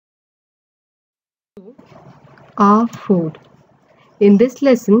Our food. In this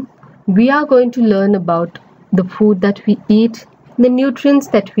lesson, we are going to learn about the food that we eat, the nutrients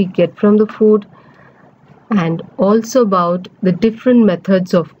that we get from the food, and also about the different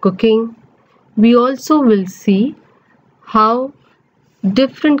methods of cooking. We also will see how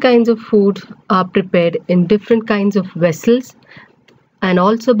different kinds of food are prepared in different kinds of vessels, and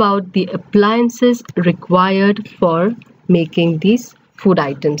also about the appliances required for making these food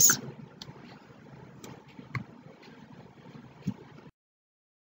items.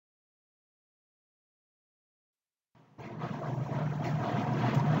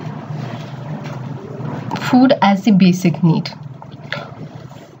 Food as the basic need.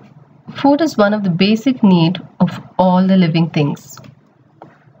 Food is one of the basic needs of all the living things.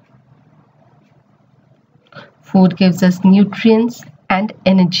 Food gives us nutrients and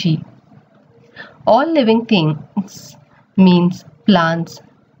energy. All living things means plants,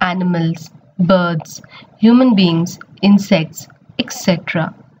 animals, birds, human beings, insects,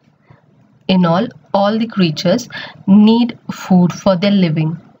 etc. In all the creatures need food for their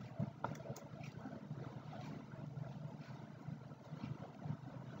living.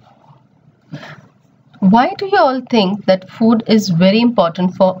 Why do you all think that food is very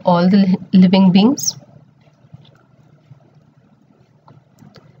important for all the living beings?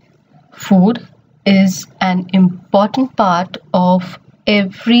 Food is an important part of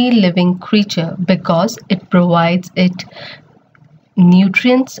every living creature because it provides it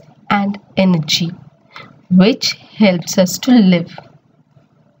nutrients and energy, which helps us to live.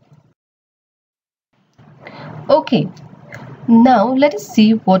 Okay, now let us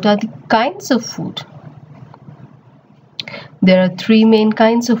see what are the kinds of food. There are three main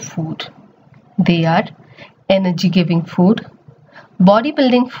kinds of food. They are energy-giving food,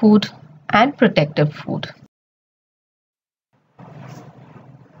 bodybuilding food, and protective food.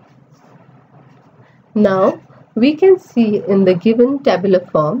 Now we can see in the given tabular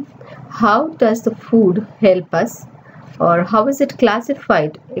form how does the food help us, or how is it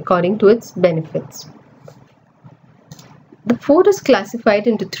classified according to its benefits. The food is classified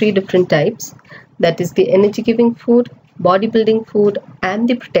into three different types, that is the energy-giving food, bodybuilding food, and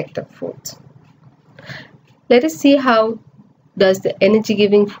the protective foods. Let us see how does the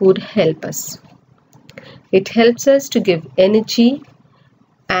energy-giving food help us. It helps us to give energy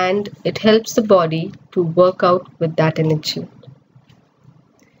and it helps the body to work out with that energy.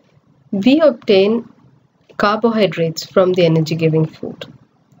 We obtain carbohydrates from the energy-giving food.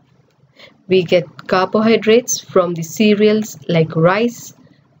 We get carbohydrates from the cereals like rice,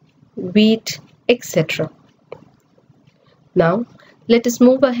 wheat, etc. Now, let us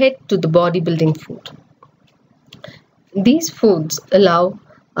move ahead to the bodybuilding food. These foods allow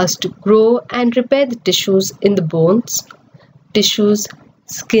us to grow and repair the tissues in the bones, tissues,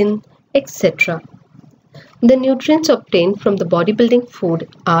 skin, etc. The nutrients obtained from the bodybuilding food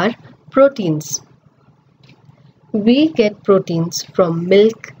are proteins. We get proteins from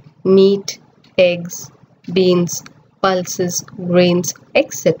milk, meat, eggs, beans, pulses, grains,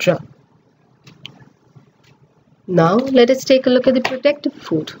 etc. Now let us take a look at the protective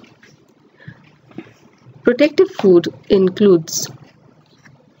food. Protective food includes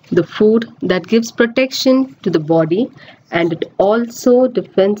the food that gives protection to the body and it also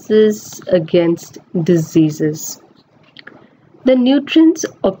defends against diseases. The nutrients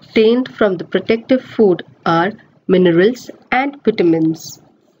obtained from the protective food are minerals and vitamins.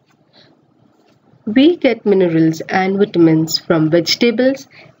 We get minerals and vitamins from vegetables,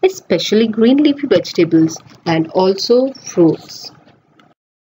 especially green leafy vegetables, and also fruits.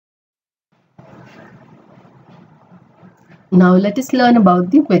 Now let us learn about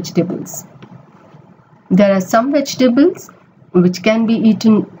the vegetables. There are some vegetables which can be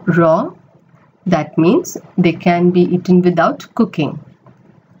eaten raw. That means they can be eaten without cooking.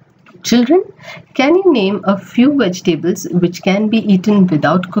 Children, can you name a few vegetables which can be eaten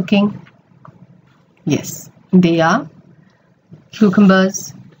without cooking? Yes, they are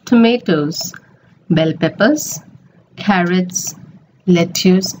cucumbers, tomatoes, bell peppers, carrots,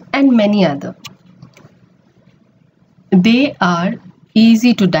 lettuce, and many others. They are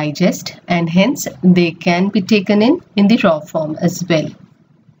easy to digest and hence they can be taken in the raw form as well.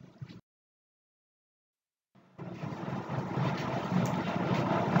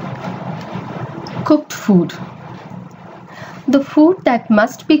 Cooked food. The food that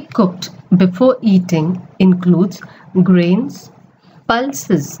must be cooked before eating includes grains,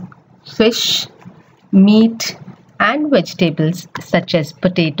 pulses, fish, meat, and vegetables such as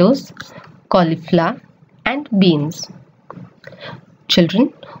potatoes, cauliflower, and beans.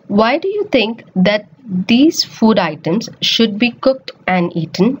 Children, why do you think that these food items should be cooked and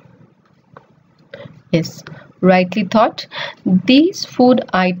eaten? Yes, rightly thought. These food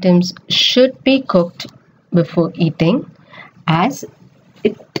items should be cooked before eating as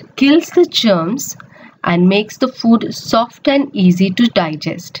it kills the germs and makes the food soft and easy to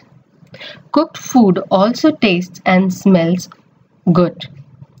digest. Cooked food also tastes and smells good.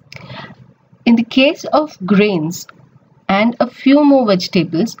 In the case of grains and a few more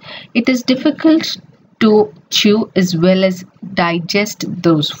vegetables, it is difficult to chew as well as digest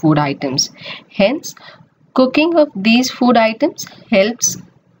those food items. Hence, cooking of these food items helps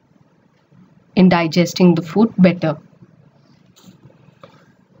in digesting the food better.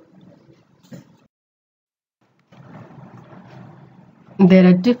 There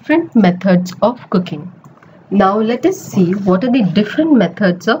are different methods of cooking. Now let us see what are the different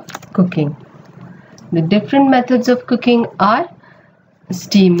methods of cooking. The different methods of cooking are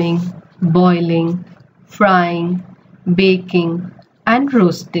steaming, boiling, frying, baking, and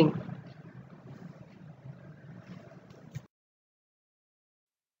roasting.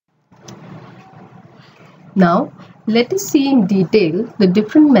 Now, let us see in detail the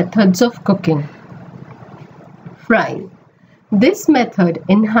different methods of cooking. Frying. This method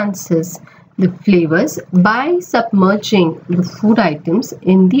enhances the flavors by submerging the food items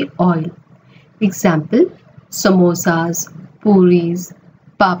in the oil. Example, samosas, puris,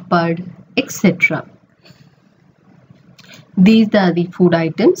 papad, etc. These are the food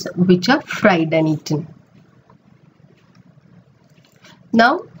items which are fried and eaten.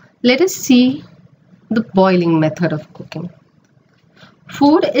 Now, let us see the boiling method of cooking.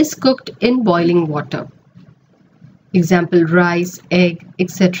 Food is cooked in boiling water. Example, rice, egg,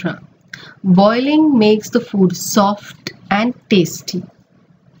 etc. Boiling makes the food soft and tasty.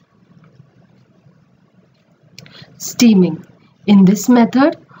 Steaming. In this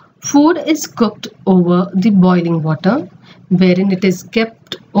method, food is cooked over the boiling water, wherein it is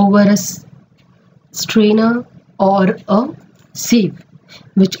kept over a strainer or a sieve,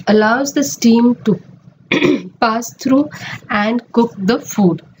 which allows the steam to pass through and cook the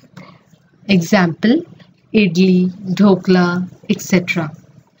food. Example, idli, dhokla, etc.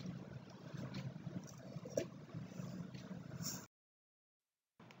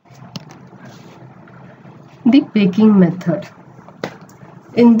 The baking method.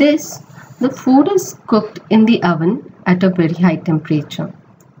 In this, the food is cooked in the oven at a very high temperature.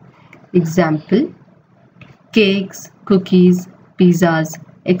 Example, cakes, cookies, pizzas,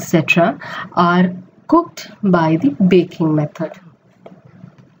 etc. are cooked by the baking method.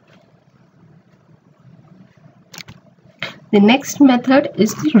 The next method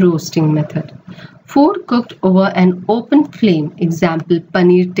is the roasting method. Food cooked over an open flame, example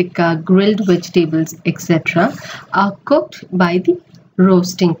paneer tikka, grilled vegetables, etc. are cooked by the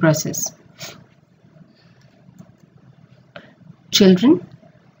roasting process. Children,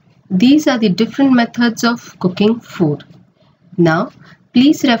 these are the different methods of cooking food. Now,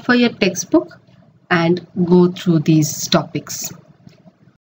 please refer your textbook and go through these topics.